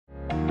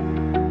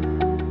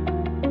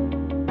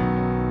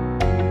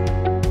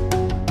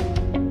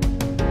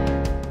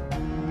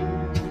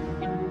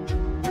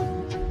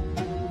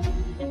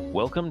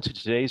Welcome to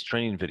today's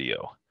training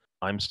video.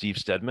 I'm Steve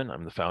Stedman.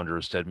 I'm the founder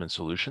of Stedman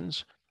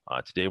Solutions.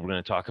 Today we're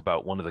going to talk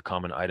about one of the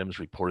common items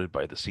reported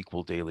by the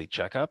SQL Daily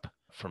Checkup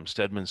from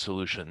Stedman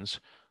Solutions.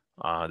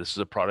 This is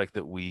a product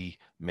that we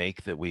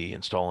make, that we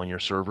install on your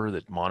server,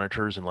 that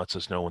monitors and lets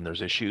us know when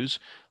there's issues,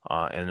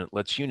 and it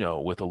lets you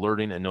know with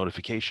alerting and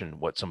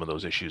notification what some of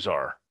those issues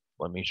are.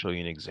 Let me show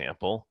you an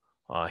example.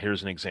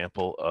 Here's an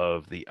example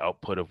of the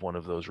output of one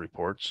of those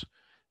reports,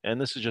 and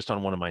this is just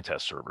on one of my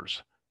test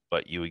servers.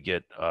 But you would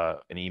get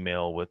an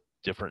email with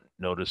different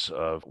notice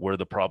of where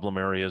the problem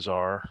areas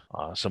are,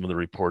 some of the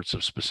reports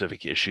of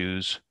specific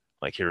issues,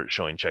 like here it's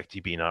showing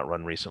CheckDB not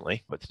run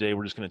recently. But today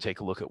we're just going to take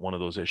a look at one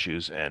of those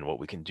issues and what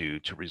we can do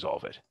to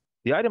resolve it.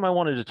 The item I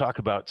wanted to talk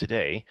about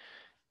today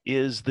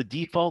is the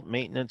default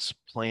maintenance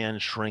plan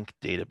shrink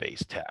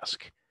database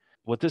task.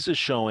 What this is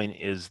showing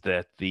is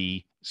that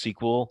the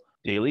SQL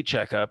Daily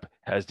Checkup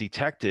has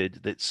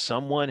detected that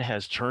someone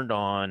has turned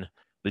on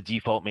the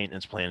default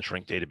maintenance plan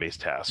shrink database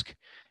task.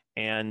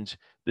 And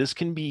this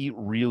can be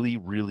really,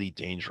 really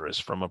dangerous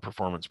from a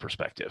performance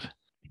perspective.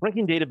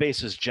 Shrinking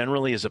databases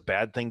generally is a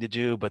bad thing to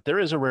do, but there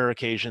is a rare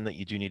occasion that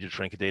you do need to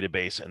shrink a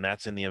database, and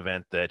that's in the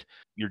event that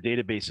your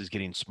database is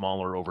getting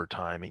smaller over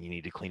time and you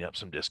need to clean up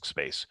some disk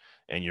space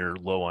and you're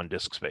low on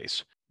disk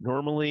space.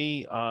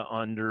 Normally,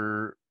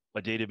 under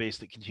a database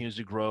that continues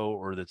to grow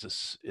or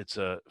it's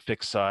a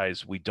fixed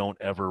size, we don't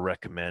ever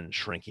recommend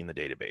shrinking the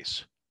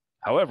database.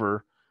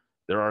 However,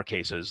 there are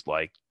cases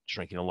like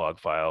shrinking a log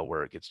file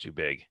where it gets too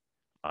big,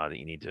 that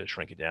you need to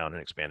shrink it down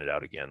and expand it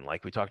out again,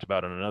 like we talked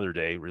about on another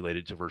day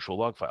related to virtual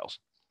log files.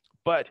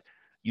 But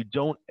you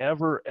don't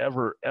ever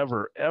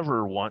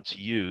want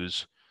to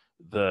use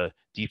the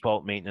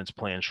default maintenance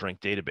plan shrink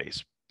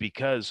database,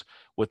 because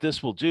what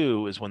this will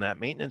do is when that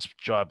maintenance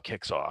job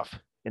kicks off,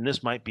 and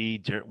this might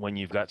be when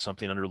you've got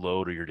something under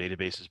load or your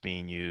database is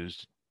being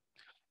used,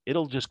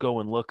 it'll just go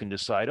and look and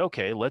decide,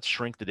 okay, let's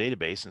shrink the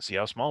database and see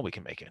how small we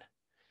can make it.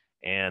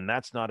 And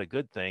that's not a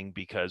good thing,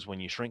 because when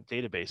you shrink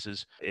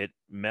databases, it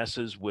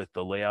messes with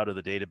the layout of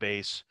the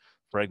database,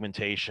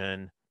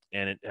 fragmentation,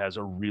 and it has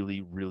a really,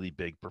 really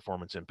big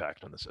performance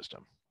impact on the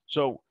system.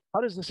 So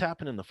how does this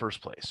happen in the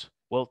first place?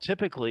 Well,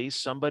 typically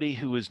somebody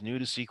who is new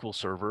to SQL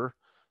Server,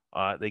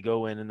 they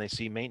go in and they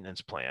see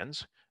maintenance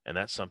plans, and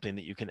that's something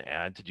that you can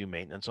add to do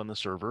maintenance on the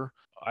server.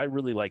 I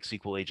really like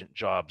SQL agent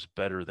jobs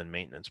better than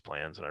maintenance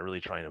plans, and I really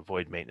try and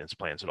avoid maintenance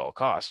plans at all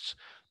costs.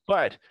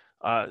 But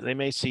they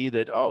may see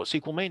that, oh,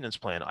 SQL maintenance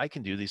plan, I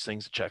can do these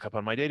things to check up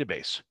on my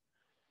database.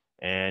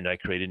 And I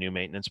create a new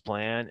maintenance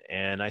plan,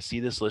 and I see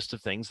this list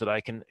of things that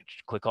I can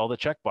click all the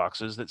check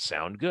boxes that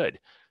sound good.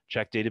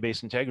 Check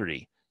database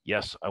integrity.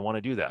 Yes, I want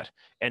to do that.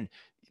 And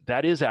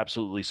that is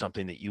absolutely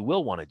something that you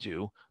will want to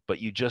do, but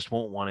you just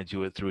won't want to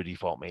do it through a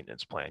default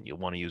maintenance plan. You'll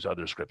want to use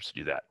other scripts to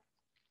do that.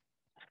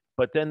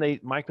 But then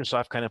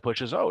Microsoft kind of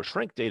pushes, oh,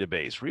 shrink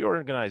database,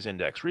 reorganize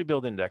index,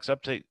 rebuild index,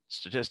 update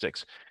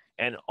statistics,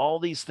 and all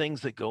these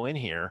things that go in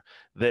here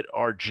that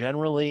are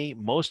generally,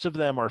 most of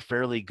them are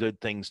fairly good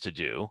things to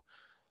do.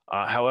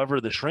 However,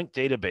 the shrink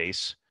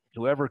database,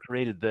 whoever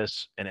created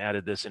this and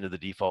added this into the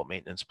default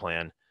maintenance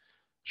plan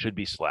should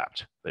be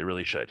slapped. They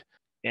really should.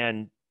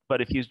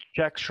 But if you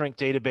check shrink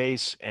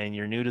database and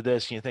you're new to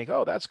this and you think,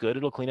 oh, that's good,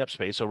 it'll clean up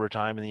space over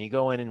time. And then you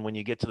go in and when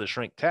you get to the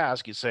shrink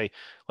task, you say,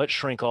 let's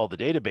shrink all the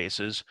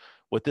databases.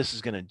 What this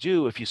is going to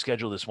do, if you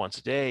schedule this once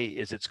a day,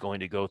 is it's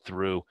going to go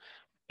through,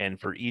 and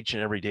for each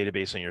and every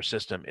database on your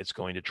system, it's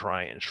going to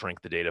try and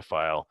shrink the data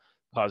file,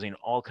 causing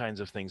all kinds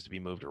of things to be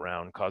moved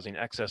around, causing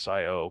excess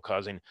IO,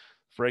 causing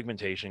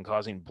fragmentation,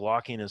 causing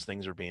blocking as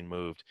things are being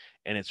moved.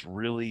 And it's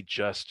really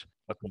just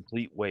a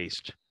complete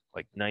waste,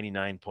 like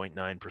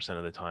 99.9%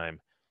 of the time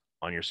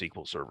on your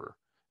SQL Server.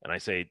 And I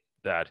say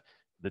that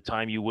the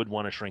time you would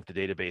want to shrink the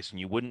database, and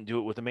you wouldn't do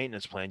it with a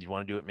maintenance plan, you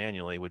want to do it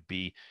manually, would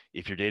be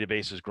if your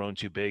database has grown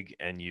too big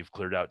and you've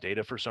cleared out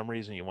data for some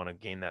reason, you want to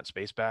gain that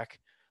space back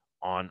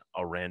on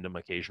a random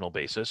occasional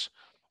basis,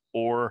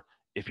 or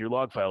if your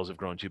log files have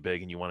grown too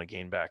big and you want to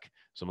gain back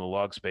some of the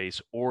log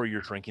space, or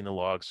you're shrinking the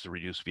logs to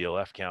reduce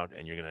VLF count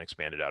and you're going to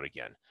expand it out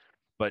again.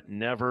 But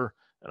never,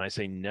 and I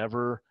say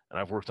never, and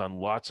I've worked on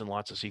lots and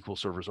lots of SQL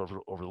servers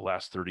over the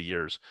last 30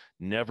 years,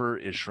 never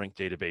is shrink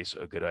database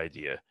a good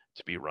idea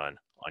to be run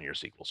on your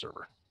SQL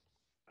server.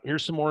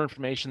 Here's some more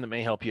information that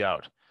may help you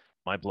out.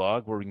 My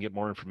blog, where we can get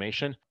more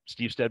information,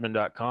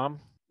 stevestedman.com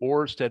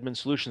or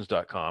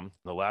stedmansolutions.com.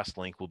 The last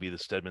link will be the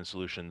Stedman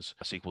Solutions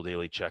SQL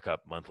Daily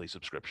Checkup monthly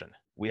subscription.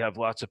 We have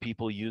lots of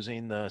people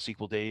using the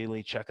SQL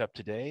Daily Checkup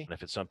today. And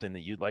if it's something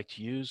that you'd like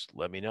to use,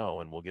 let me know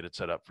and we'll get it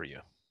set up for you.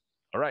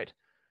 All right.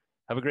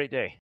 Have a great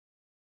day.